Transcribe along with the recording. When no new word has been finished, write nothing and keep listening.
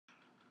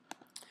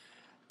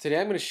Today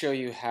I'm going to show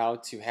you how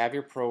to have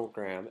your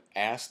program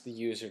ask the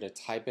user to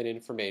type in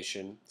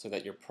information so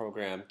that your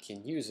program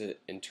can use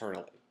it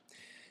internally.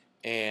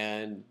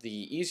 And the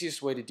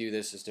easiest way to do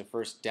this is to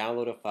first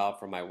download a file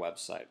from my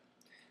website.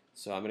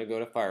 So I'm going to go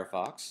to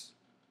Firefox,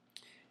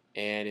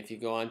 and if you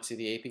go onto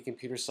the AP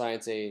Computer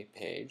Science A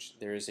page,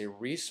 there is a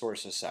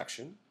resources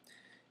section,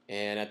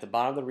 and at the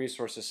bottom of the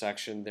resources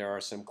section there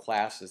are some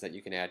classes that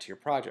you can add to your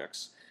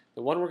projects.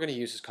 The one we're going to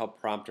use is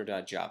called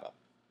Prompter.java.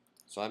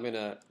 So I'm going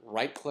to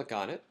right click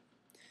on it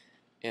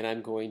and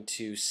I'm going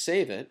to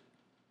save it.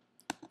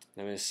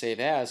 I'm going to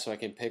save as so I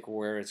can pick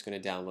where it's going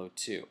to download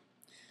to.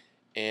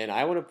 And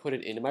I want to put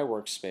it into my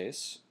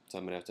workspace, so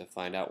I'm going to have to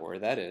find out where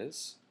that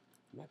is.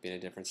 It might be in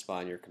a different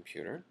spot on your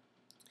computer.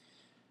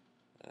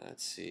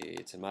 Let's see,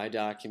 it's in my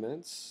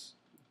documents.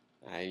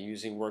 I'm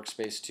using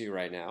workspace 2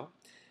 right now,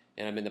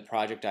 and I'm in the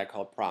project I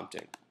call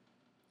prompting.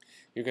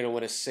 You're going to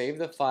want to save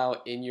the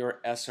file in your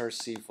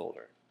SRC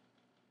folder.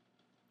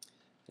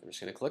 I'm just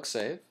going to click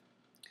save,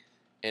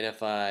 and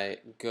if I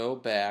go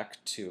back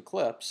to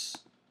Eclipse,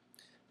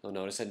 you'll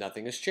notice that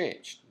nothing has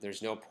changed.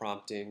 There's no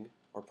prompting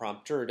or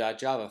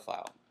Prompter.java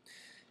file,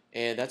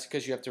 and that's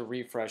because you have to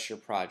refresh your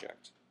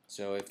project.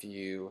 So if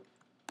you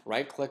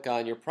right click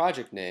on your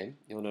project name,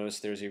 you'll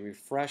notice there's a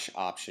refresh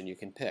option you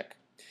can pick.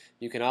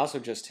 You can also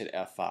just hit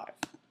F5,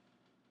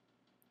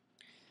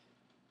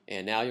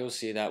 and now you'll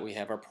see that we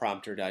have our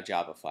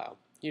Prompter.java file.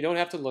 You don't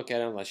have to look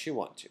at it unless you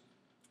want to.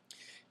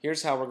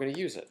 Here's how we're going to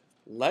use it.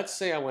 Let's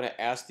say I want to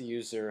ask the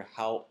user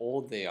how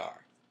old they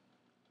are,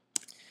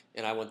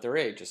 and I want their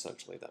age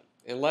essentially then.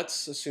 And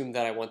let's assume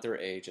that I want their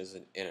age as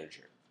an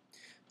integer.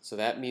 So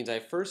that means I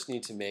first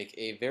need to make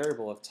a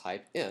variable of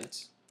type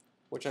int,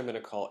 which I'm going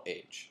to call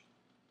age.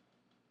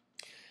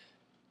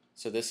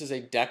 So this is a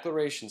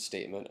declaration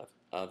statement of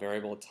a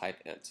variable of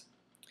type int.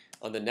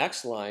 On the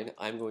next line,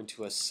 I'm going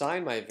to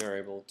assign my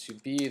variable to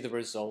be the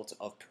result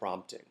of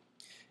prompting.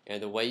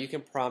 And the way you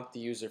can prompt the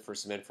user for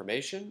some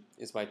information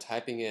is by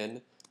typing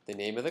in the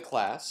name of the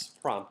class,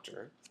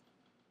 prompter,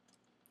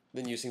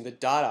 then using the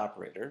dot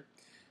operator.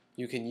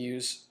 You can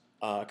use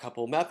a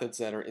couple methods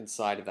that are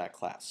inside of that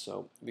class.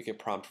 So we could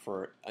prompt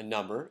for a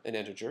number, an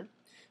integer.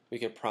 We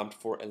could prompt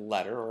for a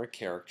letter or a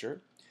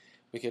character.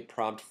 We could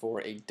prompt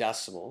for a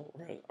decimal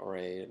or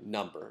a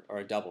number or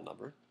a double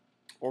number.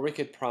 Or we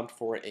could prompt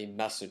for a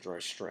message or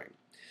a string.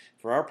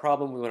 For our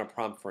problem, we want to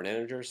prompt for an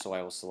integer, so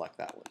I will select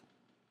that one.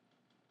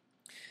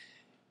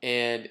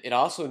 And it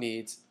also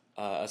needs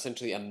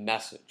essentially a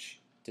message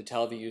to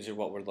tell the user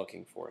what we're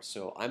looking for.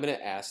 So I'm going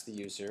to ask the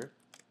user,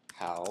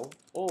 how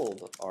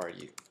old are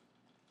you?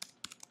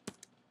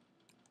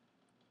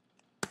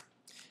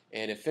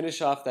 And to finish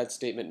off that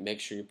statement, make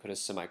sure you put a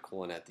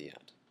semicolon at the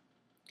end.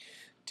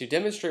 To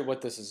demonstrate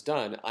what this has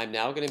done, I'm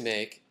now going to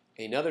make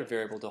another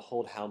variable to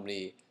hold how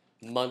many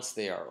months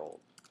they are old.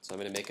 So I'm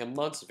going to make a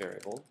months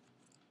variable,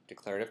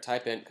 declarative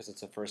type int because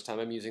it's the first time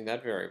I'm using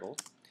that variable.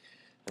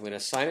 I'm going to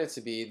assign it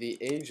to be the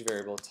age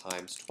variable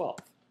times 12.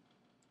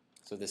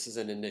 So this is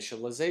an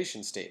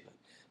initialization statement.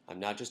 I'm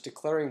not just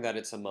declaring that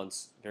it's a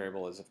months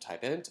variable as of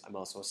type int, I'm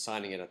also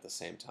assigning it at the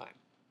same time.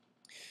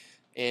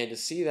 And to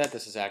see that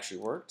this has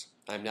actually worked,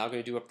 I'm now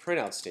going to do a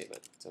printout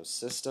statement. So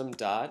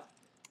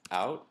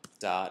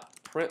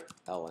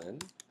system.out.println,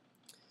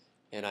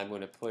 and I'm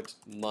going to put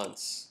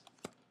months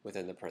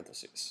within the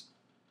parentheses.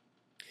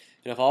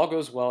 And if all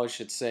goes well, it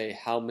should say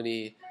how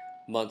many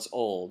months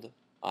old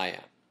I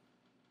am.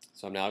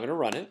 So I'm now going to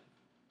run it.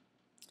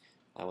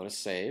 I want to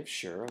save,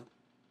 sure.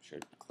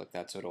 Should click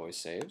that so it always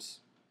saves.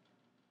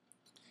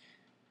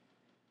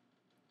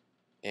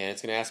 And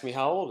it's going to ask me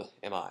how old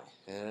am I.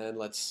 And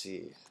let's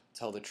see.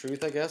 Tell the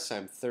truth, I guess.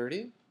 I'm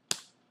 30.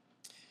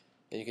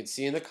 And you can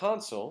see in the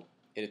console,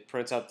 it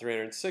prints out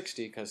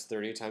 360 because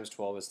 30 times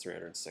 12 is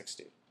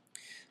 360.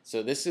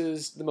 So this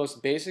is the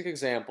most basic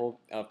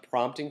example of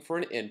prompting for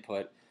an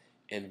input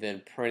and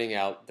then printing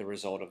out the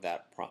result of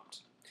that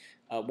prompt.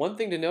 One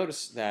thing to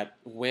notice that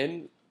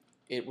when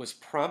it was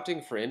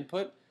prompting for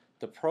input,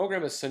 the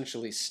program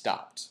essentially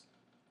stopped.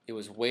 It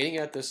was waiting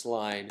at this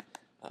line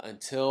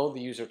until the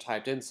user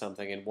typed in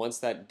something, and once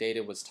that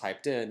data was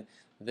typed in,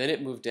 then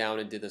it moved down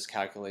and did this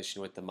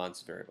calculation with the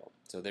months variable.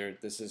 So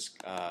this is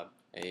a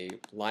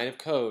line of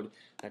code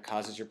that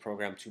causes your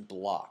program to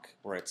block,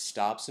 where it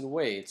stops and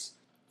waits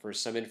for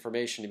some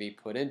information to be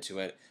put into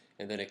it,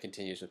 and then it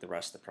continues with the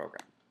rest of the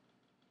program.